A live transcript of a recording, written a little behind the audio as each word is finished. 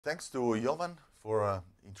Thanks to Jovan for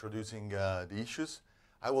introducing the issues.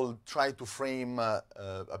 I will try to frame a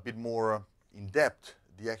bit more in depth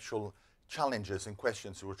the actual challenges and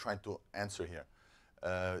questions we're trying to answer here.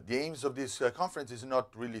 The aims of this conference is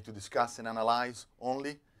not really to discuss and analyze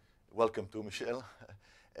only, welcome to Michelle,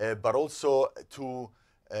 but also to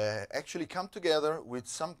actually come together with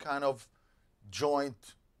some kind of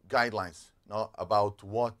joint guidelines about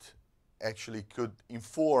what actually could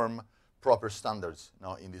inform proper standards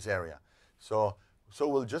in this area. So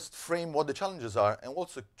we'll just frame what the challenges are and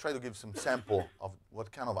also try to give some sample of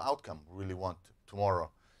what kind of outcome we really want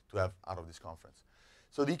tomorrow to have out of this conference.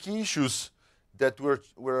 So the key issues that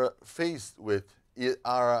we're faced with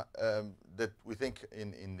are that we think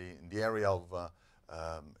in the area of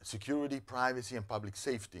security, privacy, and public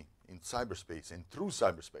safety in cyberspace and through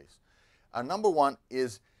cyberspace. Our number one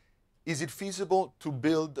is it feasible to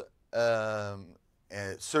build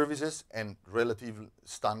services and relative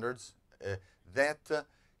standards that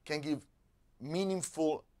can give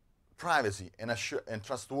meaningful privacy and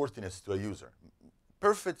trustworthiness to a user.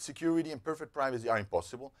 Perfect security and perfect privacy are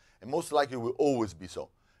impossible, and most likely will always be so.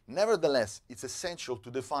 Nevertheless, it's essential to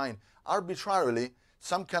define arbitrarily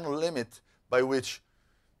some kind of limit by which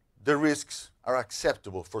the risks are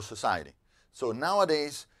acceptable for society. So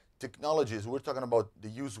nowadays, technologies, we're talking about the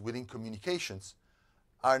use within communications,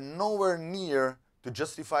 are nowhere near to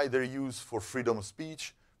justify their use for freedom of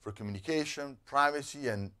speech, for communication, privacy,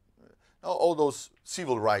 and all those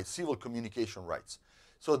civil rights, civil communication rights.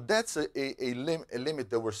 So that's a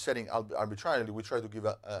limit that we're setting arbitrarily. We try to give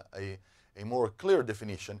a more clear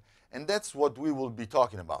definition, and that's what we will be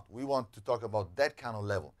talking about. We want to talk about that kind of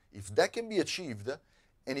level. If that can be achieved,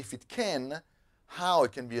 and if it can, how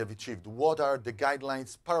it can be achieved, what are the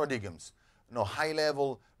guidelines, paradigms,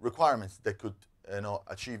 high-level requirements that could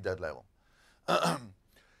achieve that level.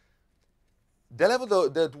 The level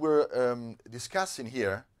that we're discussing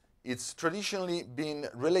here, it's traditionally been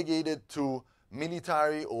relegated to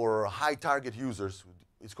military or high target users.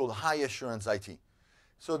 It's called high assurance IT.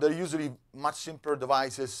 So they're usually much simpler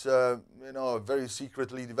devices, very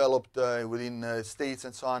secretly developed within states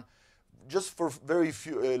and so on, just for very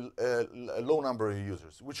few, a low number of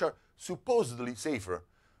users, which are supposedly safer.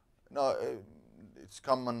 It's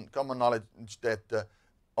common knowledge that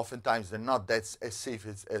oftentimes they're not as safe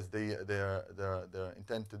as they're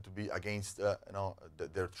intended to be against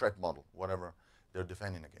their threat model, whatever they're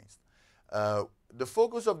defending against. The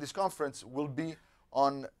focus of this conference will be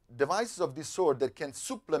on devices of this sort that can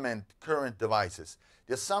supplement current devices.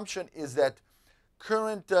 The assumption is that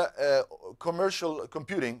current commercial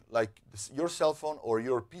computing, like your cell phone or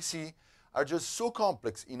your PC, are just so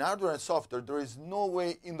complex in hardware and software, there is no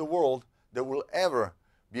way in the world that will ever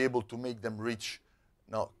be able to make them reach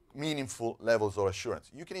meaningful levels of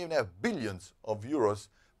assurance. You can even have billions of euros,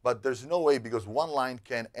 but there's no way, because one line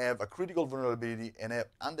can have a critical vulnerability and have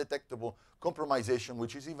undetectable compromisation,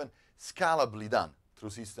 which is even scalably done through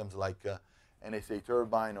systems like NSA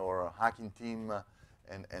Turbine or Hacking Team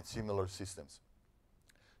and similar systems.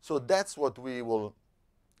 So that's what we will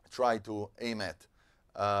try to aim at.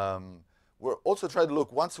 We're also trying to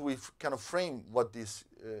look, once we've kind of framed what these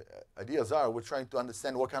ideas are, we're trying to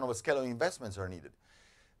understand what kind of scaling investments are needed.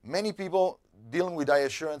 Many people dealing with high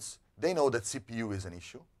assurance, they know that CPU is an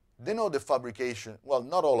issue. They know that fabrication, well,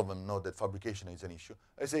 not all of them know that fabrication is an issue.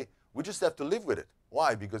 I say, we just have to live with it.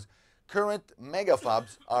 Why? Because current mega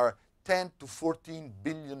fabs are 10 to 14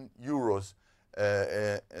 billion euros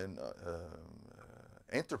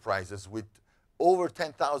enterprises with over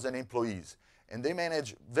 10,000 employees. And they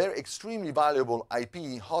manage very extremely valuable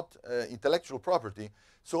IP, hot intellectual property.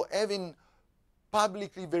 So having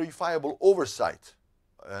publicly verifiable oversight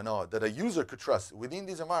that a user could trust within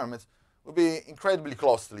these environments would be incredibly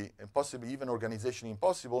costly and possibly even organizationally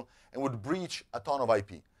impossible, and would breach a ton of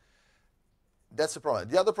IP. That's the problem.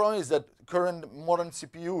 The other problem is that current modern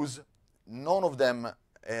CPUs, none of them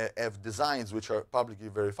have designs which are publicly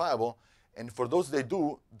verifiable, and for those they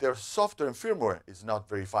do, their software and firmware is not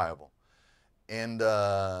verifiable. And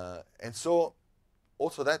so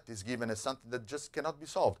also that is given as something that just cannot be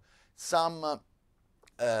solved. Some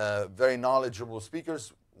very knowledgeable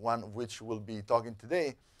speakers, one of which will be talking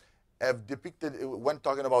today, have depicted, when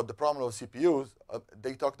talking about the problem of CPUs,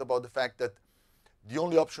 they talked about the fact that the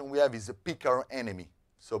only option we have is to pick our enemy.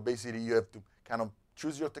 So basically you have to kind of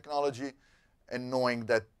choose your technology, and knowing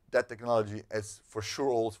that that technology has for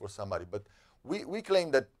sure holes for somebody. But we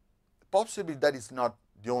claim that possibly that is not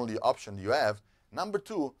the only option you have. Number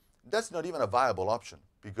two, that's not even a viable option,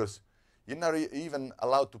 because you're not even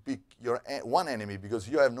allowed to pick your one enemy, because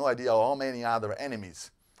you have no idea how many other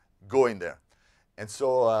enemies go in there. And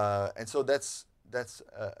so that's that's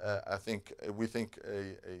I think we think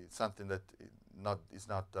something that is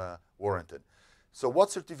not warranted. So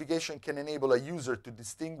what certification can enable a user to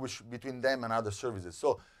distinguish between them and other services?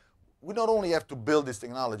 So we not only have to build this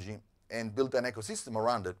technology and build an ecosystem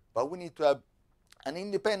around it, but we need to have an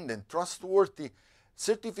independent, trustworthy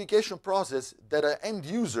certification process that an end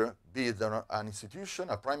user, be it an institution,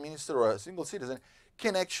 a prime minister, or a single citizen,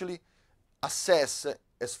 can actually assess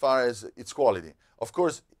as far as its quality. Of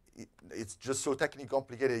course, it's just so technically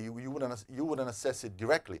complicated, you wouldn't assess it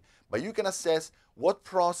directly, but you can assess what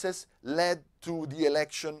process led to the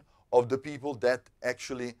election of the people that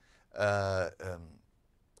actually are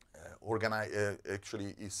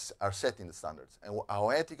setting the standards, and how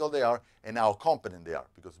ethical they are and how competent they are,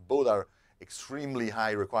 because both are extremely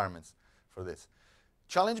high requirements for this.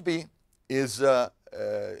 Challenge B is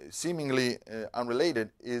seemingly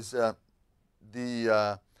unrelated, is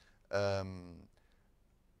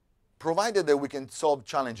provided that we can solve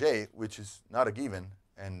challenge A, which is not a given,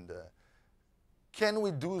 and can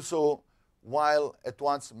we do so while at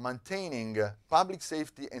once maintaining public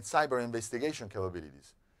safety and cyber investigation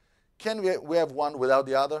capabilities? Can we have one without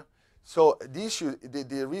the other? So the issue,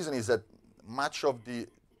 the reason is that much of the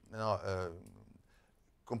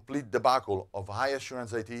complete debacle of high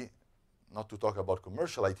assurance IT, not to talk about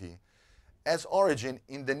commercial IT, has origin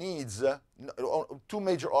in the needs, two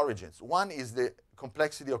major origins. One is the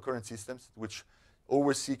complexity of current systems, which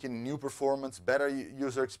always seeking new performance, better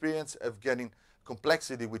user experience, of getting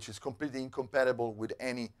complexity which is completely incompatible with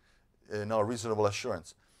any reasonable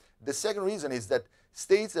assurance. The second reason is that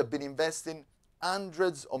states have been investing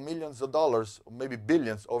hundreds of millions of dollars, or maybe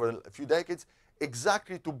billions over a few decades,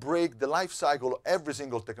 exactly to break the life cycle of every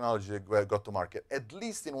single technology that got to market, at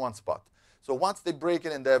least in one spot. So once they break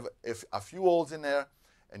it and they have a few holes in there,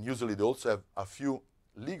 and usually they also have a few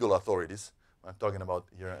legal authorities, I'm talking about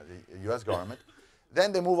here the US government,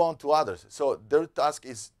 then they move on to others. So their task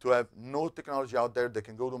is to have no technology out there that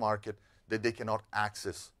can go to market that they cannot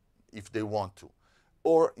access if they want to.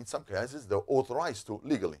 Or in some cases, they're authorized to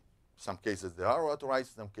legally. Some cases they are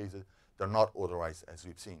authorized, some cases they're not authorized, as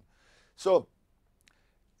we've seen. So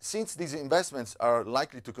since these investments are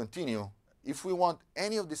likely to continue, if we want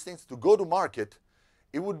any of these things to go to market,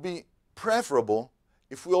 it would be preferable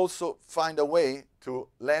if we also find a way to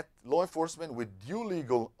let law enforcement with due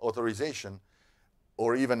legal authorization,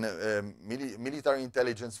 or even military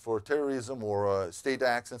intelligence for terrorism or state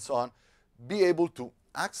acts and so on, be able to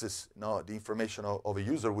access the information of a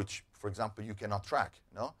user, which, for example, you cannot track.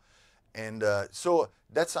 And so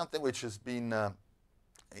that's something which has been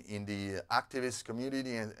in the activist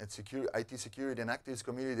community and IT security and activist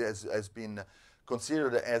community has been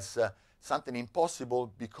considered as something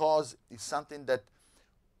impossible, because it's something that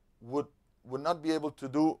would not be able to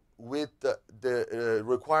do with the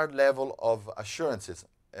required level of assurances.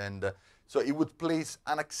 And so it would place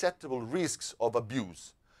unacceptable risks of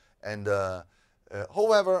abuse. And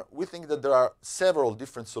however, we think that there are several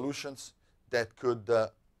different solutions that could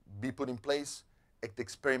be put in place at the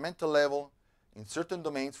experimental level in certain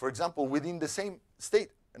domains, for example, within the same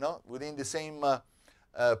state, within the same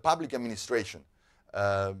public administration.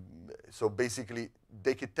 So basically,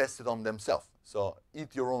 they could test it on themselves. So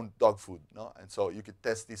eat your own dog food, and so you could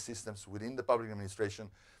test these systems within the public administration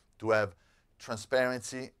to have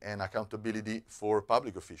transparency and accountability for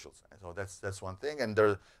public officials. And so that's one thing, and there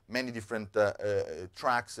are many different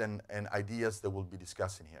tracks and ideas that we'll be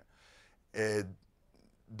discussing here.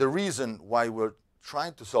 The reason why we're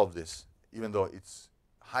trying to solve this, even though it's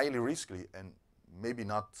highly risky and maybe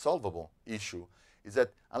not solvable issue, is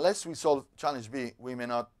that unless we solve challenge B, we may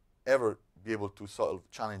not ever be able to solve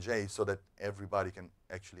challenge A, so that everybody can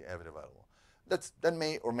actually have it available. That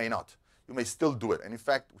may or may not. You may still do it. And in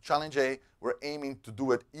fact, challenge A, we're aiming to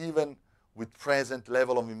do it even with present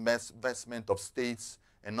level of investment of states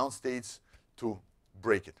and non-states to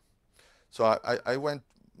break it. So I went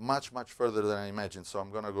much further than I imagined, so I'm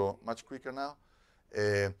going to go much quicker now.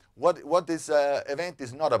 What this event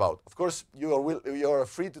is not about. Of course, you are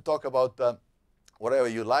free to talk about whatever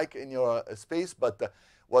you like in your space, but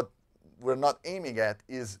what we're not aiming at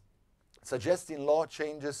is suggesting law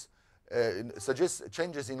changes, suggest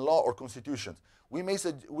changes in law or constitutions. We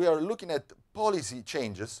are looking at policy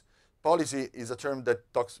changes. Policy is a term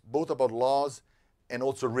that talks both about laws and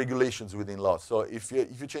also regulations within laws. So if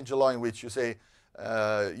you change a law in which you say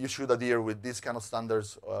you should adhere with these kind of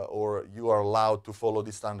standards, or you are allowed to follow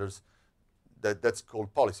these standards, that's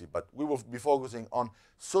called policy. But we will be focusing on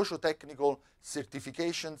socio-technical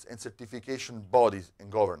certifications and certification bodies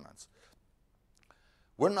and governance.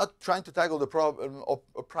 We're not trying to tackle the problem of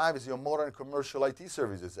privacy of modern commercial IT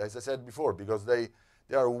services, as I said before, because they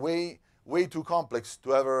are way way too complex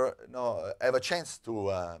to ever have a chance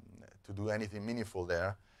to do anything meaningful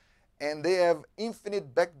there. And they have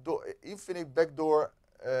infinite backdoor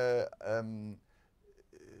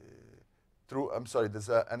through, I'm sorry, there's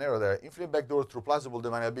an error there, infinite backdoor through plausible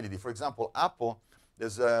deniability. For example, Apple,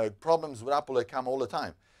 there's problems with Apple that come all the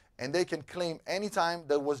time. And they can claim anytime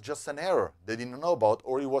there was just an error they didn't know about,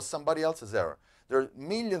 or it was somebody else's error. There are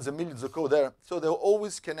millions and millions of code there, so they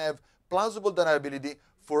always can have plausible deniability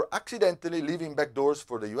for accidentally leaving backdoors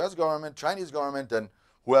for the US government, Chinese government, and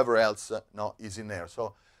whoever else is in there.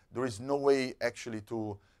 So there is no way actually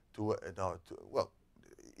well,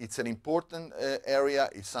 it's an important area.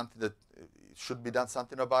 It's something that should be done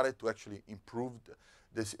something about it to actually improve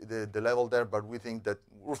the level there, but we think that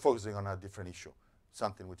we're focusing on a different issue,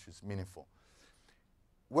 something which is meaningful.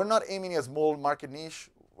 We're not aiming at small market niche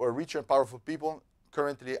or rich and powerful people.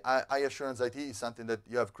 Currently, high assurance IT is something that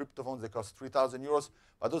you have crypto phones that cost 3,000 euros,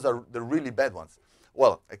 but those are the really bad ones.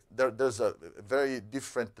 Well, there's a very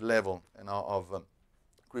different level of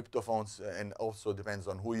crypto phones, and also depends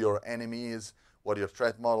on who your enemy is, what your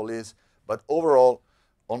threat model is. But overall,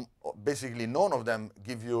 basically none of them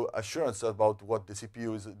give you assurance about what the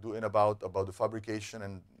CPU is doing about the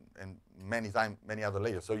fabrication and many other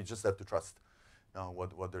layers. So you just have to trust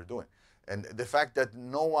what they're doing. And the fact that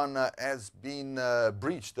no one has been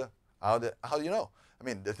breached, how do you know? I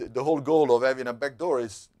mean, the whole goal of having a backdoor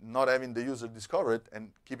is not having the user discover it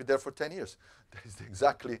and keep it there for 10 years. That is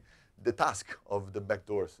exactly the task of the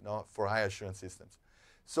backdoors for high assurance systems.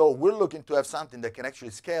 So we're looking to have something that can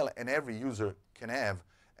actually scale and every user can have,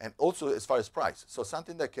 and also as far as price. So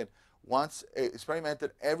something that can, once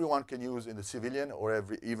experimented, everyone can use in the civilian or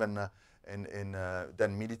even in the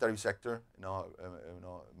military sector,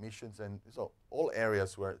 missions, and so all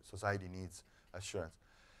areas where society needs assurance.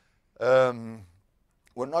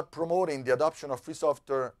 We're not promoting the adoption of free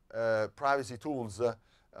software privacy tools.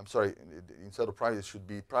 I'm sorry, instead of privacy should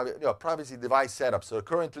be privacy device setup. So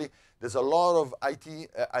currently, there's a lot of IT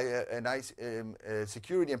and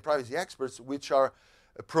security and privacy experts which are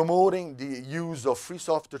promoting the use of free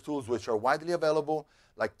software tools which are widely available,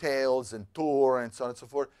 like Tails and Tor and so on and so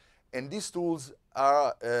forth. And these tools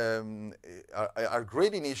are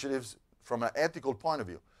great initiatives from an ethical point of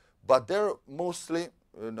view, but they're mostly,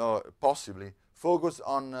 possibly, focused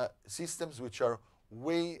on systems which are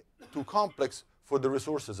way too complex for the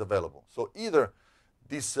resources available. So either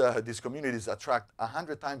these communities attract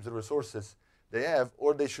 100 times the resources they have,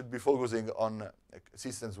 or they should be focusing on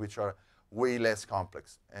systems which are way less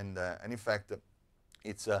complex. And in fact,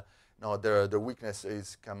 it's their weakness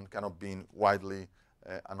is kind of being widely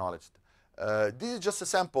acknowledged. This is just a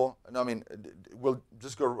sample. I mean, we'll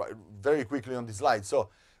just go very quickly on this slide. So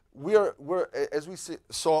we're as we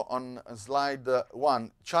saw on slide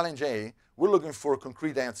 1, challenge A, we're looking for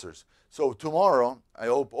concrete answers. So tomorrow, I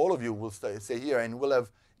hope all of you will stay here, and we'll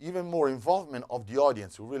have even more involvement of the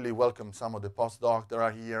audience. We really welcome some of the postdocs that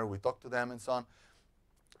are here. We talk to them and so on,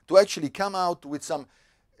 to actually come out with some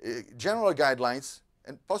general guidelines,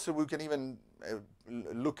 and possibly we can even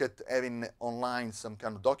look at having online some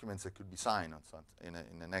kind of documents that could be signed in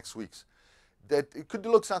the next weeks. That it could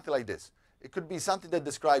look something like this. It could be something that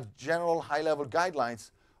describes general high-level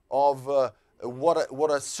guidelines of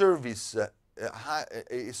what a service,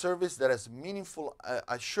 a service that has meaningful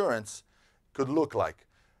assurance could look like.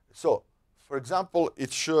 So, for example,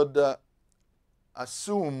 it should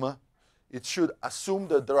assume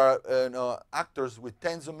that there are actors with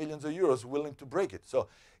tens of millions of euros willing to break it. So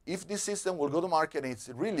if this system will go to market and it's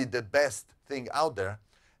really the best thing out there,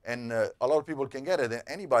 and a lot of people can get it, and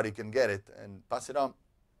anybody can get it and pass it on,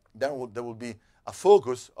 then there will be a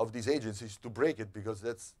focus of these agencies to break it, because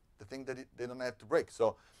that's the thing that they don't have to break.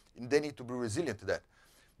 So they need to be resilient to that.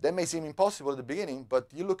 That may seem impossible at the beginning,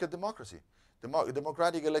 but you look at democracy.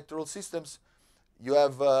 Democratic electoral systems, you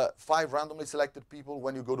have 5 randomly selected people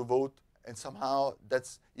when you go to vote, and somehow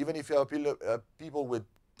that's, even if you have people with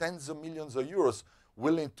tens of millions of euros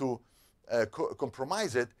willing to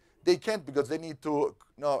compromise it, they can't, because they need to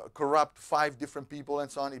corrupt 5 different people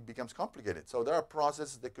and so on. It becomes complicated. So there are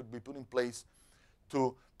processes that could be put in place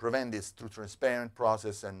to prevent this through transparent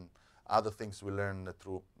process and other things we learn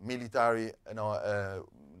through military,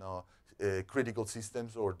 critical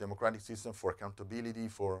systems or democratic systems for accountability,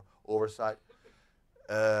 for oversight.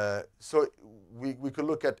 So we could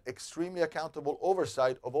look at extremely accountable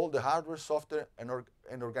oversight of all the hardware, software,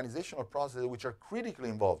 and organizational processes which are critically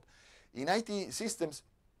involved. In IT systems,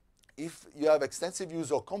 if you have extensive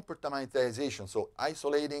use of compartmentalization, so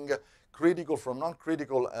isolating critical from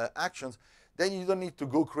non-critical actions, then you don't need to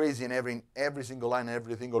go crazy in every single line,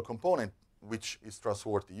 every single component which is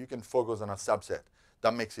trustworthy. You can focus on a subset.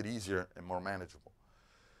 that makes it easier and more manageable.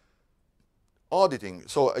 Auditing.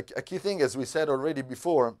 So a key thing, as we said already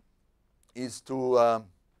before, is to I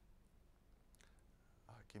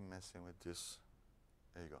keep messing with this.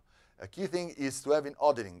 There you go. A key thing is to have in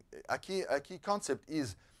auditing. A key concept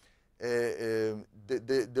is the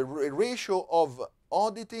ratio of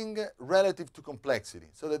auditing relative to complexity.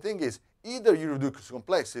 So the thing is, either you reduce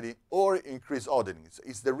complexity or increase auditing.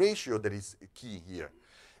 It's the ratio that is key here.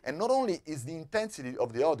 And not only is the intensity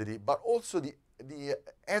of the auditing, but also the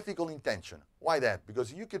ethical intention. Why that?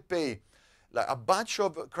 Because you could pay like a bunch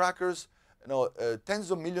of crackers, tens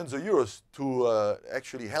of millions of euros to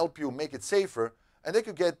actually help you make it safer, and they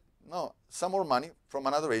could get some more money from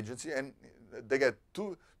another agency, and they get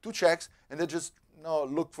two checks, and they just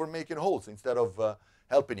look for making holes instead of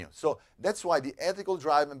helping you. So that's why the ethical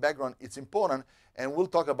drive and background, it's important, and we'll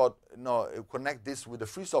talk about connect this with the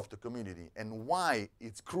free software community and why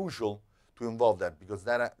it's crucial to involve that, because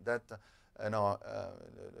that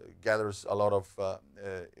gathers a lot of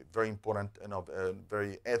very important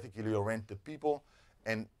very ethically oriented people,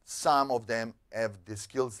 and some of them have the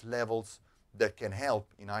skills levels that can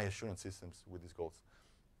help in high assurance systems with these goals.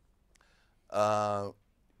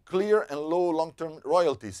 Clear and low long-term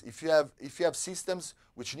royalties. If you have systems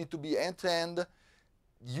which need to be end-to-end,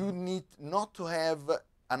 you need not to have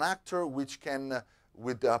an actor which can,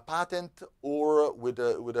 with a patent or with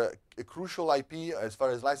a crucial IP as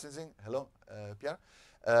far as licensing, hello, Pierre,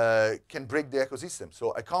 can break the ecosystem.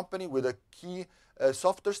 So a company with a key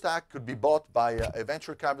software stack could be bought by a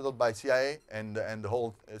venture capital, by CIA, and the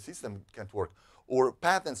whole system can't work. Or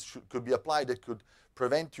patents could be applied that could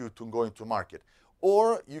prevent you from going to market.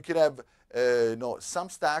 Or you could have some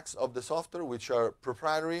stacks of the software which are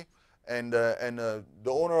proprietary, and the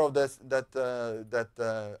owner of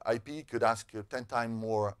that IP could ask you 10 times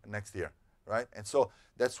more next year, right? And so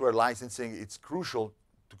that's where licensing, it's crucial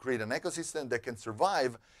to create an ecosystem that can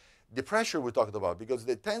survive the pressure we talked about, because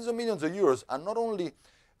the tens of millions of euros are not only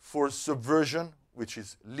for subversion, which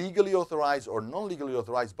is legally authorized or non-legally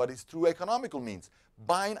authorized, but it's through economical means,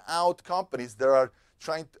 buying out companies that are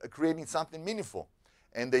creating something meaningful.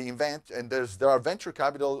 And they invent, and there are venture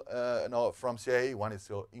capital from CIA, one is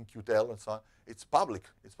InQtel and so on. It's public,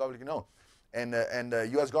 it's publicly known. And the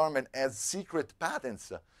US government has secret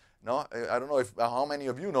patents. I don't know how many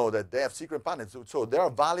of you know that they have secret patents. So they are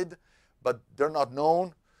valid, but they're not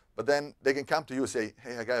known. But then they can come to you and say,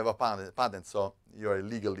 hey, I have a patent, so you are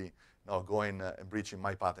illegally going and breaching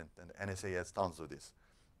my patent. And NSA has tons of this.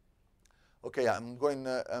 Okay, I'm going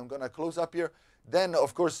to close up here. Then,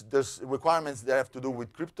 of course, there's requirements that have to do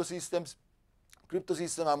with crypto systems. Crypto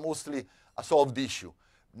systems are mostly a solved issue.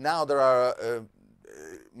 Now there are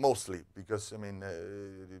mostly, because, I mean,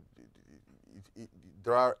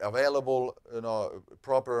 there are available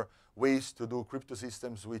proper ways to do crypto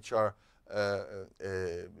systems which are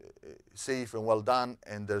safe and well done,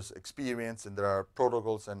 and there's experience, and there are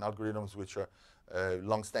protocols and algorithms which are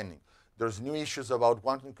long-standing. There's new issues about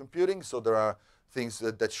quantum computing, so there are things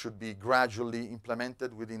that should be gradually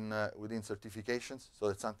implemented within certifications. So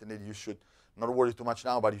that's something that you should not worry too much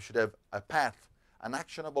now, but you should have a path, an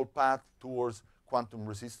actionable path towards quantum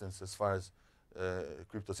resistance as far as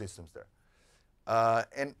crypto systems there.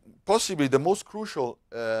 And possibly the most crucial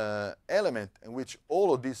element in which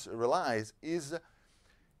all of this relies is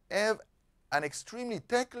have an extremely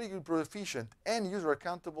technically proficient and user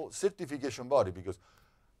accountable certification body, because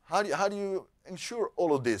how do you ensure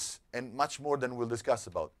all of this, and much more than we'll discuss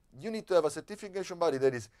about? You need to have a certification body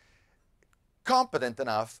that is competent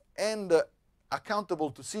enough and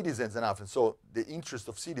accountable to citizens enough, and so the interest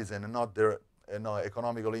of citizens and not their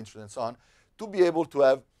economical interest and so on, to be able to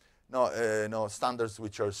have standards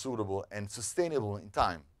which are suitable and sustainable in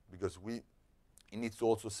time, because it needs to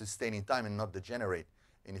also sustain in time and not degenerate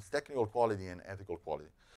in its technical quality and ethical quality.